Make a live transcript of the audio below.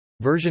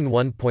Version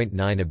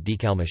 1.9 of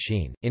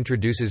DECALmachine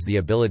introduces the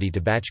ability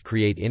to batch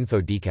create info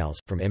decals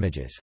from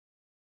images.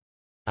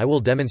 I will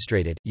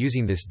demonstrate it,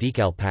 using this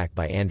decal pack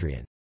by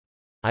Andrian.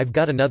 I've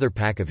got another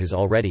pack of his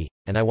already,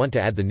 and I want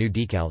to add the new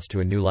decals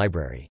to a new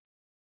library.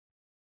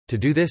 To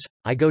do this,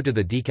 I go to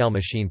the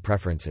DECALmachine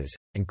preferences,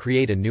 and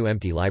create a new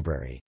empty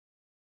library.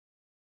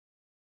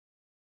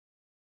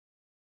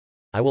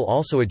 I will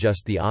also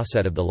adjust the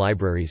offset of the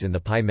libraries in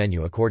the Pie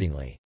menu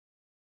accordingly.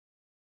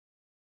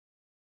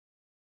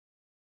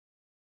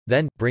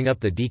 Then, bring up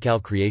the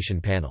Decal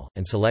Creation panel,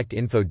 and select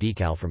Info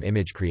Decal from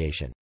Image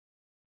Creation.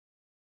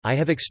 I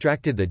have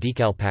extracted the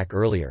decal pack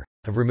earlier,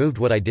 have removed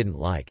what I didn't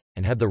like,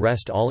 and have the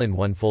rest all in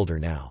one folder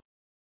now.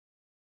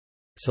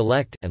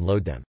 Select, and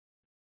load them.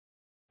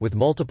 With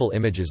multiple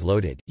images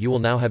loaded, you will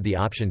now have the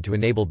option to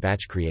enable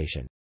batch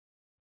creation.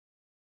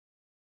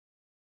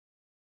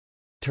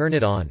 Turn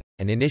it on,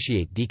 and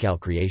initiate decal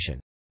creation.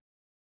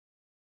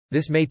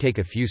 This may take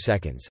a few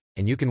seconds,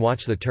 and you can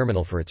watch the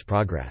terminal for its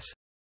progress.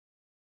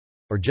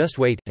 Or just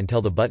wait,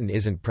 until the button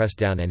isn't pressed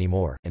down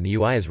anymore, and the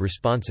UI is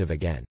responsive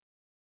again.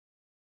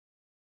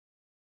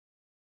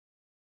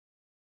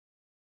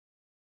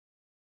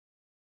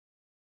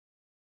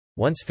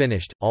 Once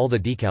finished, all the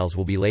decals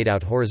will be laid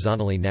out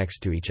horizontally next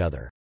to each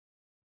other.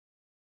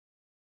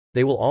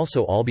 They will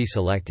also all be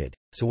selected,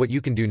 so what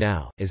you can do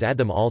now, is add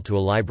them all to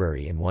a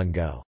library in one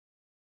go.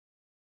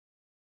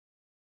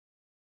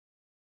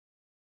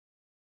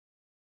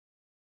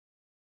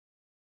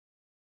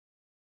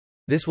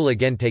 This will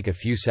again take a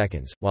few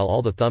seconds, while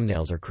all the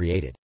thumbnails are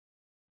created.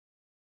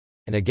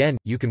 And again,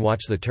 you can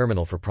watch the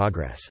terminal for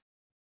progress.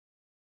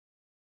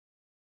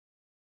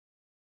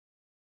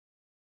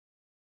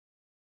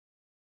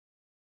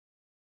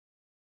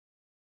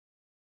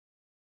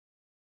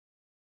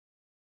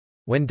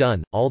 When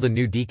done, all the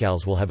new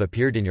decals will have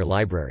appeared in your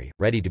library,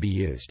 ready to be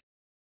used.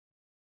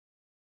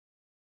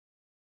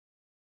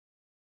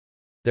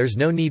 There's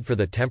no need for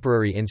the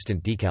temporary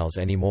instant decals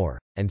anymore,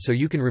 and so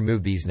you can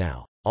remove these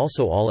now.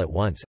 Also all at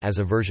once, as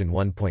of version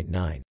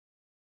 1.9.